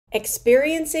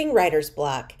Experiencing writer's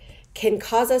block can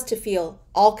cause us to feel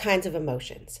all kinds of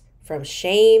emotions, from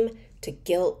shame to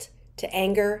guilt to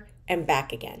anger and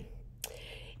back again.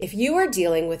 If you are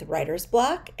dealing with writer's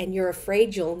block and you're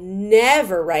afraid you'll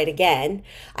never write again,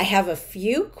 I have a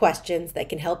few questions that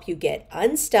can help you get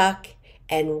unstuck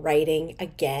and writing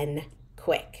again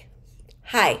quick.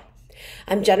 Hi,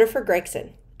 I'm Jennifer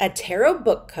Gregson, a tarot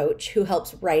book coach who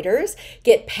helps writers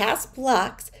get past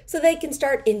blocks so they can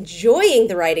start enjoying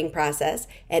the writing process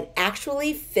and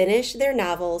actually finish their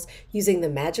novels using the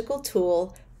magical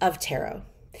tool of tarot.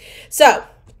 So,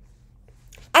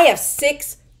 I have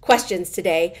 6 questions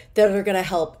today that are going to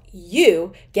help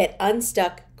you get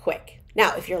unstuck quick.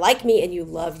 Now, if you're like me and you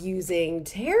love using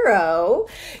tarot,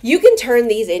 you can turn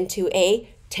these into a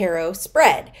tarot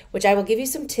spread, which I will give you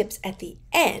some tips at the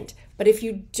end. But if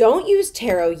you don't use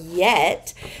tarot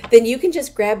yet, then you can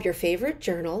just grab your favorite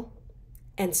journal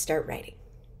and start writing.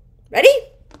 Ready?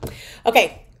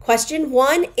 Okay, question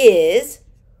 1 is,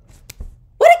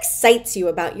 what excites you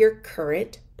about your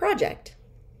current project?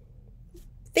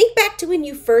 Think back to when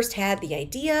you first had the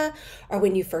idea or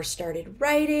when you first started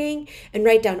writing and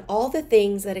write down all the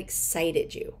things that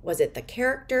excited you. Was it the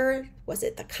character? Was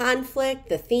it the conflict,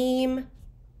 the theme?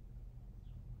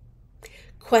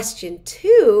 Question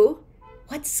 2,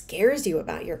 what scares you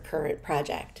about your current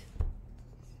project?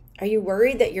 Are you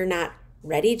worried that you're not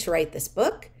ready to write this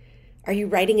book? Are you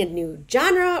writing a new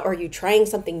genre, or are you trying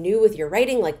something new with your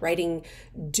writing, like writing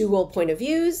dual point of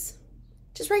views?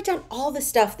 Just write down all the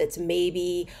stuff that's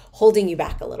maybe holding you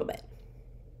back a little bit.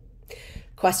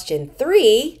 Question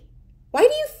 3, why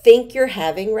do you think you're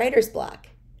having writer's block?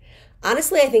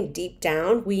 Honestly, I think deep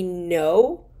down we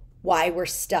know why we're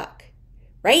stuck,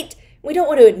 right? We don't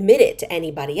want to admit it to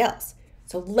anybody else.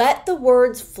 So let the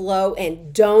words flow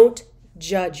and don't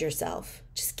judge yourself.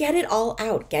 Just get it all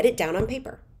out. Get it down on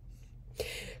paper.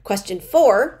 Question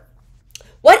 4,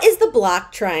 what is the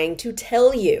block trying to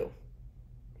tell you?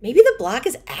 Maybe the block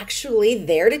is actually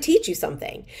there to teach you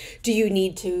something. Do you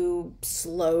need to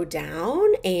slow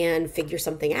down and figure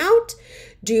something out?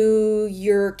 Do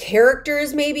your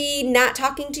characters maybe not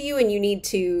talking to you and you need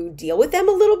to deal with them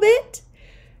a little bit?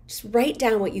 Just write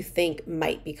down what you think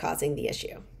might be causing the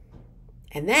issue.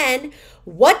 And then,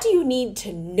 what do you need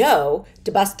to know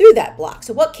to bust through that block?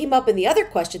 So what came up in the other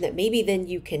question that maybe then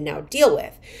you can now deal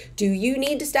with? Do you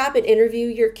need to stop and interview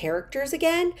your characters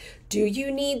again? Do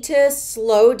you need to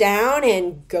slow down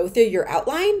and go through your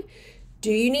outline?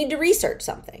 Do you need to research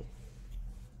something?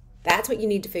 That's what you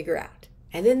need to figure out.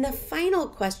 And then the final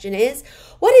question is,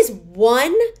 what is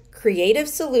one creative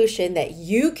solution that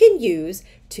you can use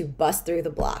to bust through the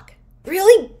block?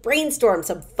 Really brainstorm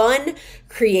some fun,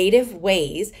 creative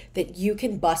ways that you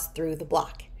can bust through the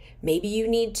block. Maybe you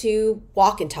need to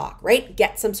walk and talk, right?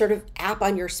 Get some sort of app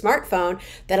on your smartphone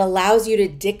that allows you to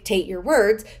dictate your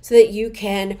words so that you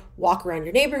can walk around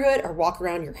your neighborhood or walk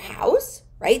around your house,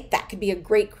 right? That could be a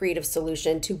great creative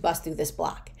solution to bust through this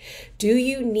block. Do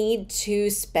you need to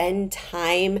spend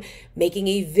time making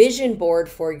a vision board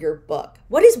for your book?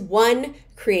 What is one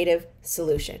creative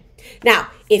solution? Now,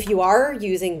 if you are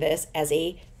using this as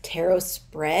a tarot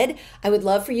spread, I would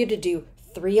love for you to do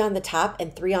 3 on the top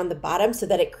and 3 on the bottom so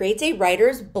that it creates a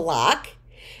writer's block.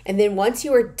 And then once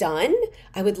you are done,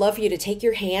 I would love for you to take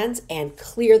your hands and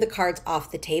clear the cards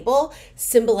off the table,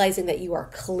 symbolizing that you are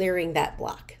clearing that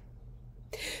block.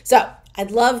 So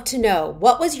I'd love to know,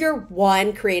 what was your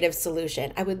one creative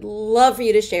solution? I would love for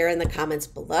you to share in the comments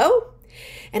below.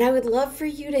 And I would love for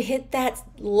you to hit that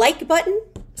like button,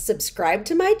 subscribe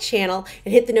to my channel,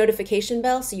 and hit the notification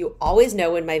bell so you always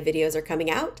know when my videos are coming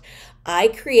out. I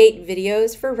create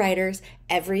videos for writers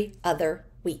every other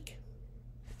week.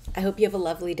 I hope you have a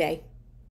lovely day.